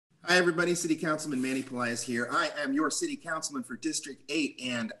Hi, everybody. City Councilman Manny Pelaez here. I am your City Councilman for District 8,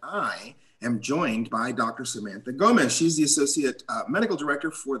 and I am joined by Dr. Samantha Gomez. She's the Associate Medical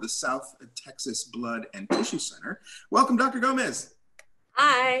Director for the South Texas Blood and Tissue Center. Welcome, Dr. Gomez.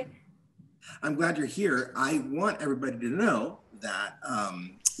 Hi. I'm glad you're here. I want everybody to know that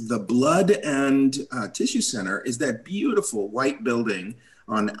the Blood and Tissue Center is that beautiful white building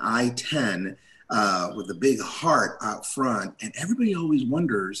on I-10 with the big heart out front. And everybody always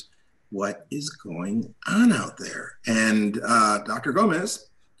wonders what is going on out there. And Dr. Gomez,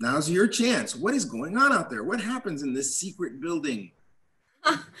 now's your chance. What is going on out there? What happens in this secret building?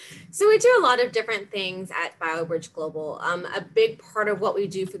 So we do a lot of different things at BioBridge Global. A big part of what we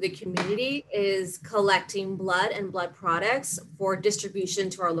do for the community is collecting blood and blood products for distribution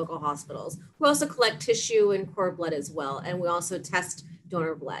to our local hospitals. We also collect tissue and cord blood as well, and we also test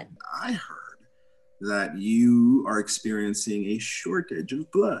donor blood. I heard that you are experiencing a shortage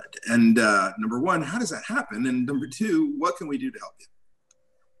of blood. And number one, how does that happen? And number two, what can we do to help you?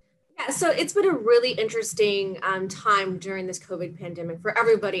 Yeah, so it's been a really interesting time during this COVID pandemic for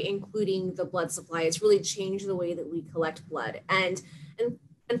everybody, including the blood supply. It's really changed the way that we collect blood. And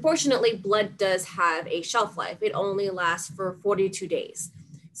unfortunately, blood does have a shelf life. It only lasts for 42 days.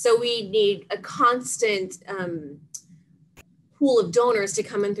 So we need a constant pool of donors to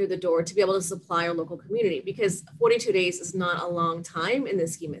come in through the door to be able to supply our local community, because 42 days is not a long time in the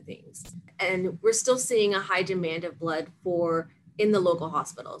scheme of things. And we're still seeing a high demand of blood in the local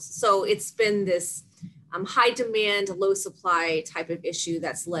hospitals. So it's been this high demand, low supply type of issue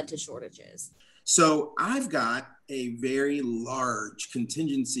that's led to shortages. So I've got a very large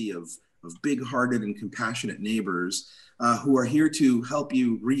contingency of big-hearted and compassionate neighbors who are here to help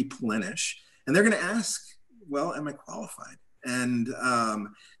you replenish. And they're going to ask, well, am I qualified? And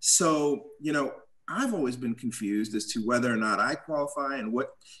so, I've always been confused as to whether or not I qualify and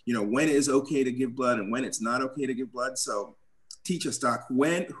when it is okay to give blood and when it's not okay to give blood. So teach us, Doc,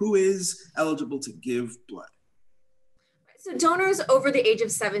 who is eligible to give blood? So donors over the age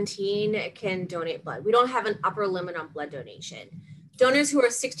of 17 can donate blood. We don't have an upper limit on blood donation. Donors who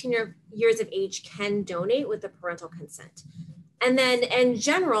are 16 years of age can donate with the parental consent. And then in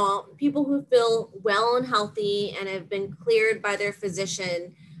general, people who feel well and healthy and have been cleared by their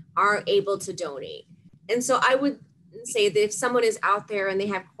physician are able to donate. And so I would say that if someone is out there and they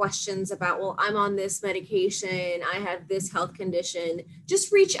have questions about, well, I'm on this medication, I have this health condition,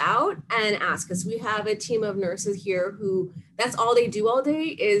 just reach out and ask us. We have a team of nurses here who that's all they do all day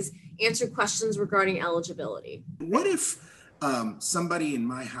is answer questions regarding eligibility. What if somebody in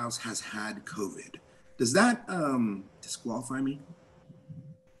my house has had COVID? Does that disqualify me?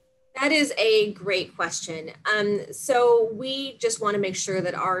 That is a great question. So we just want to make sure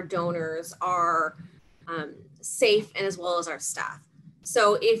that our donors are safe, and as well as our staff.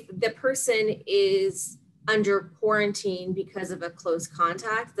 So if the person is under quarantine because of a close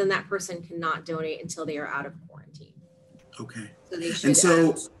contact, then that person cannot donate until they are out of quarantine. Okay. So they should. And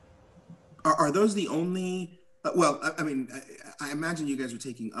so are those the only, I imagine you guys are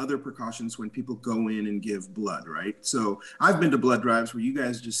taking other precautions when people go in and give blood, right? So I've been to blood drives where you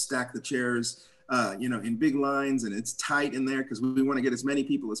guys just stack the chairs, in big lines, and it's tight in there because we want to get as many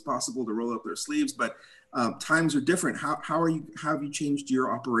people as possible to roll up their sleeves. But times are different. How have you changed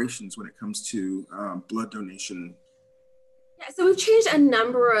your operations when it comes to blood donation? Yeah, so we've changed a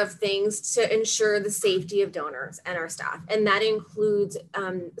number of things to ensure the safety of donors and our staff. And that includes,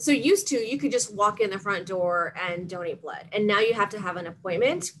 you could just walk in the front door and donate blood. And now you have to have an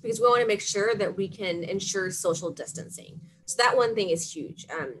appointment because we want to make sure that we can ensure social distancing. So that one thing is huge,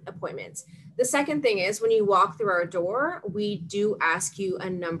 appointments. The second thing is when you walk through our door, we do ask you a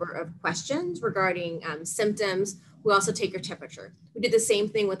number of questions regarding symptoms. We also take your temperature. We did the same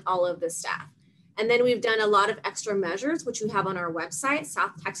thing with all of the staff. And then we've done a lot of extra measures, which we have on our website,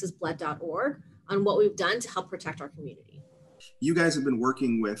 southtexasblood.org, on what we've done to help protect our community. You guys have been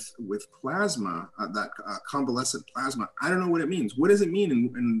working with plasma, that convalescent plasma. I don't know what it means. What does it mean,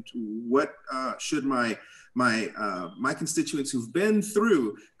 and what should my constituents who've been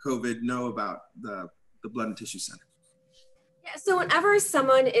through COVID know about the Blood and Tissue Center? Yeah, so whenever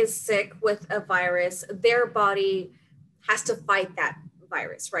someone is sick with a virus, their body has to fight that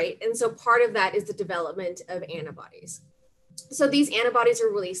virus, right? And so part of that is the development of antibodies. So these antibodies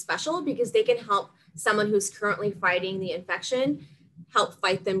are really special because they can help someone who's currently fighting the infection, help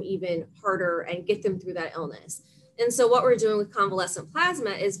fight them even harder and get them through that illness. And so what we're doing with convalescent plasma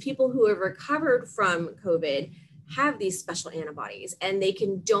is people who have recovered from COVID have these special antibodies and they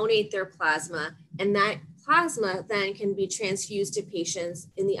can donate their plasma, and that plasma then can be transfused to patients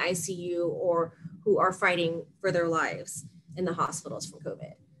in the ICU or who are fighting for their lives in the hospitals from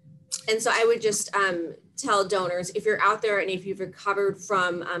COVID. And so I would just tell donors, if you're out there and if you've recovered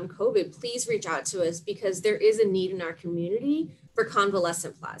from COVID, please reach out to us, because there is a need in our community for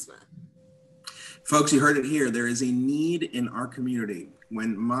convalescent plasma. Folks, you heard it here. There is a need in our community.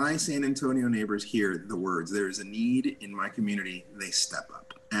 When my San Antonio neighbors hear the words, there is a need in my community, they step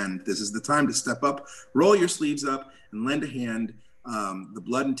up. And this is the time to step up, roll your sleeves up, and lend a hand. The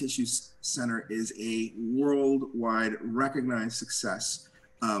Blood and Tissue Center is a worldwide recognized success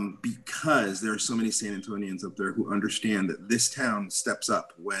because there are so many San Antonians up there who understand that this town steps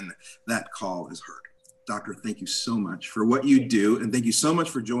up when that call is heard. Doctor, thank you so much for what you do, and thank you so much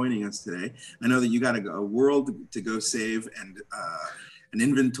for joining us today. I know that you got a world to go save and an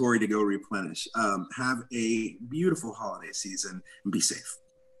inventory to go replenish. Have a beautiful holiday season and be safe.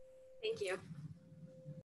 Thank you.